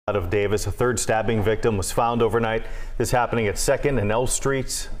Out of Davis, a third stabbing victim was found overnight. This happening at 2nd and L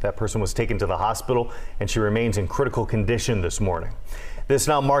Streets. That person was taken to the hospital and she remains in critical condition this morning. This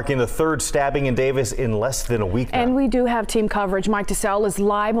now marking the third stabbing in Davis in less than a week now. And we do have team coverage. Mike DeSalle is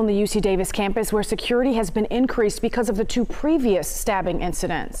live on the UC Davis campus where security has been increased because of the two previous stabbing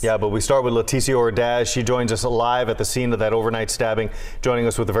incidents. Yeah, but we start with Leticia Ordaz. She joins us live at the scene of that overnight stabbing, joining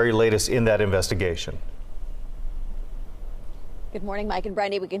us with the very latest in that investigation. Good morning, Mike and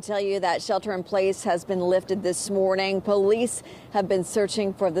Brandy. We can tell you that shelter in place has been lifted this morning. Police have been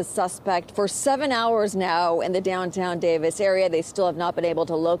searching for the suspect for 7 hours now in the downtown Davis area. They still have not been able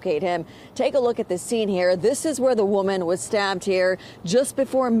to locate him. Take a look at the scene here. This is where the woman was stabbed here just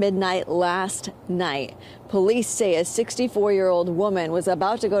before midnight last night. Police say a 64-year-old woman was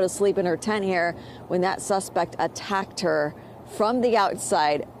about to go to sleep in her tent here when that suspect attacked her from the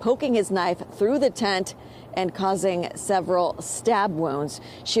outside, poking his knife through the tent and causing several stab wounds.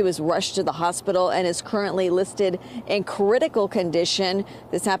 She was rushed to the hospital and is currently listed in critical condition.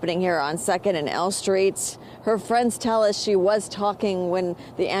 This happening here on 2nd and L Streets. Her friends tell us she was talking when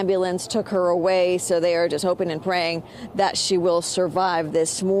the ambulance took her away, so they are just hoping and praying that she will survive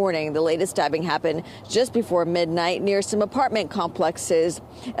this morning. The latest stabbing happened just before midnight near some apartment complexes,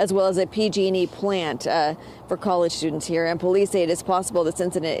 as well as a PG&E plant for college students here. And police say it is possible this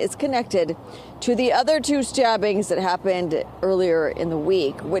incident is connected to the other two stabbings that happened earlier in the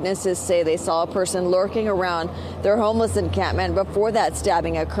week. Witnesses say they saw a person lurking around their homeless encampment before that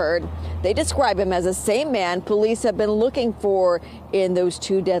stabbing occurred. They describe him as the same man police have been looking for in those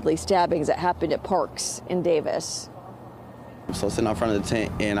two deadly stabbings that happened at Parks in Davis. So sitting out front of the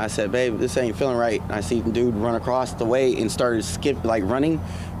tent and I said, babe, this ain't feeling right. And I see the dude run across the way and started running,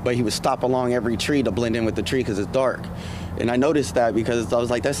 but he would stop along every tree to blend in with the tree because it's dark. And I noticed that because I was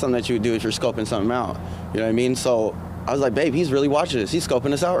like, that's something that you would do if you're scoping something out. You know what I mean? So I was like, babe, he's really watching this. He's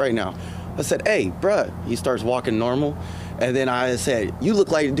scoping us out right now. I said, hey, bruh. He starts walking normal. And then I said, you look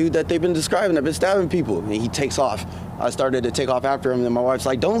like the dude that they've been describing. I've been stabbing people. And he takes off. I started to take off after him. And my wife's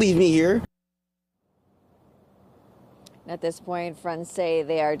like, don't leave me here. At this point, friends say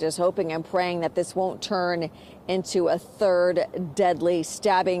they are just hoping and praying that this won't turn into a third deadly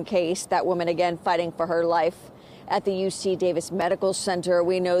stabbing case. That woman, again, fighting for her life at the UC Davis Medical Center.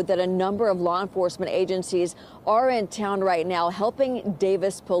 We know that a number of law enforcement agencies are in town right now helping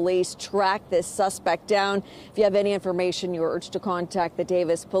Davis police track this suspect down. If you have any information, you're urged to contact the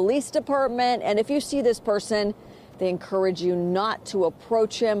Davis Police Department. And if you see this person, they encourage you not to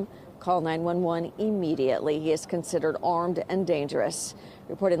approach him. Call 911 immediately. He is considered armed and dangerous.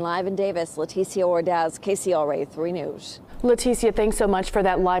 Reporting live in Davis, Leticia Ordaz, KCRA 3 News. Leticia, thanks so much for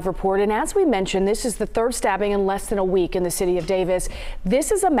that live report. And as we mentioned, this is the third stabbing in less than a week in the city of Davis.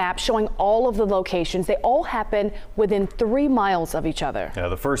 This is a map showing all of the locations. They all happen within 3 miles of each other. Yeah,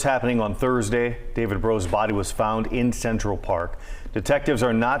 the first happening on Thursday. David Breaux's body was found in Central Park. Detectives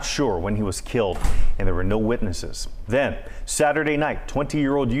are not sure when he was killed, and there were no witnesses. Then, Saturday night,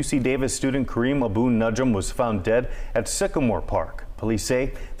 20-year-old UC Davis student Kareem Abu Najm was found dead at Sycamore Park. Police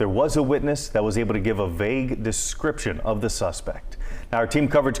say there was a witness that was able to give a vague description of the suspect. Now, our team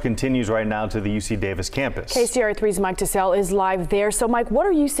coverage continues right now to the UC Davis campus. KCRA 3's Mike DeSalle is live there. So, Mike, what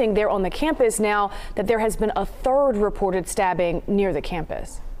are you seeing there on the campus now that there has been a third reported stabbing near the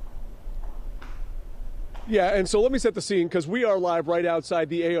campus? Yeah, and so let me set the scene because we are live right outside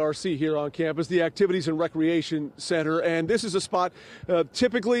the ARC here on campus, the Activities and Recreation Center. And this is a spot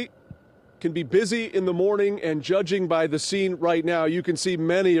typically can be busy in the morning, and judging by the scene right now, you can see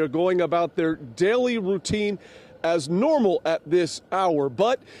many are going about their daily routine as normal at this hour.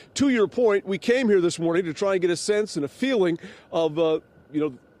 But to your point, we came here this morning to try and get a sense and a feeling of,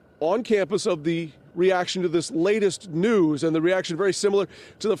 on campus of the reaction to this latest news, and the reaction very similar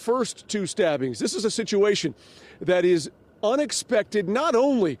to the first two stabbings. This is a situation that is unexpected, not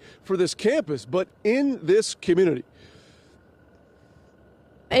only for this campus, but in this community.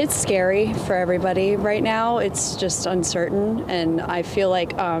 It's scary for everybody right now. It's just uncertain, and I feel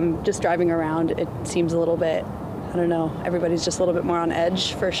like just driving around, it seems a little bit, I don't know, everybody's just a little bit more on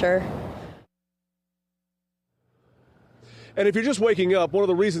edge for sure. And if you're just waking up, one of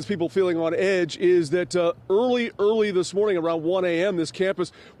the reasons people feeling on edge is that early this morning around 1 a.m., this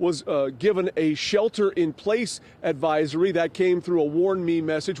campus was given a shelter-in-place advisory. That came through a Warn Me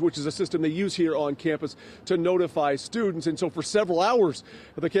message, which is a system they use here on campus to notify students. And so for several hours,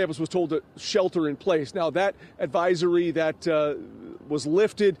 the campus was told to shelter in place. Now, that advisory that was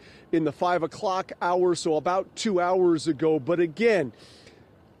lifted in the 5 o'clock hour, so about 2 hours ago. But again,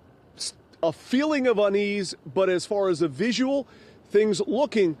 a feeling of unease, but as far as a visual, things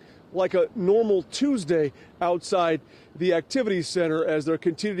looking like a normal Tuesday outside the activities center as there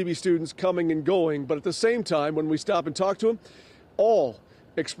continue to be students coming and going. But at the same time, when we stop and talk to them, all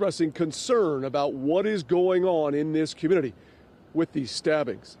expressing concern about what is going on in this community with these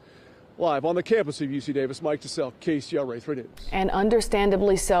stabbings. Live on the campus of UC Davis, Mike DeSalle, KCRA 3 News. And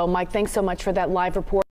understandably so. Mike, thanks so much for that live report.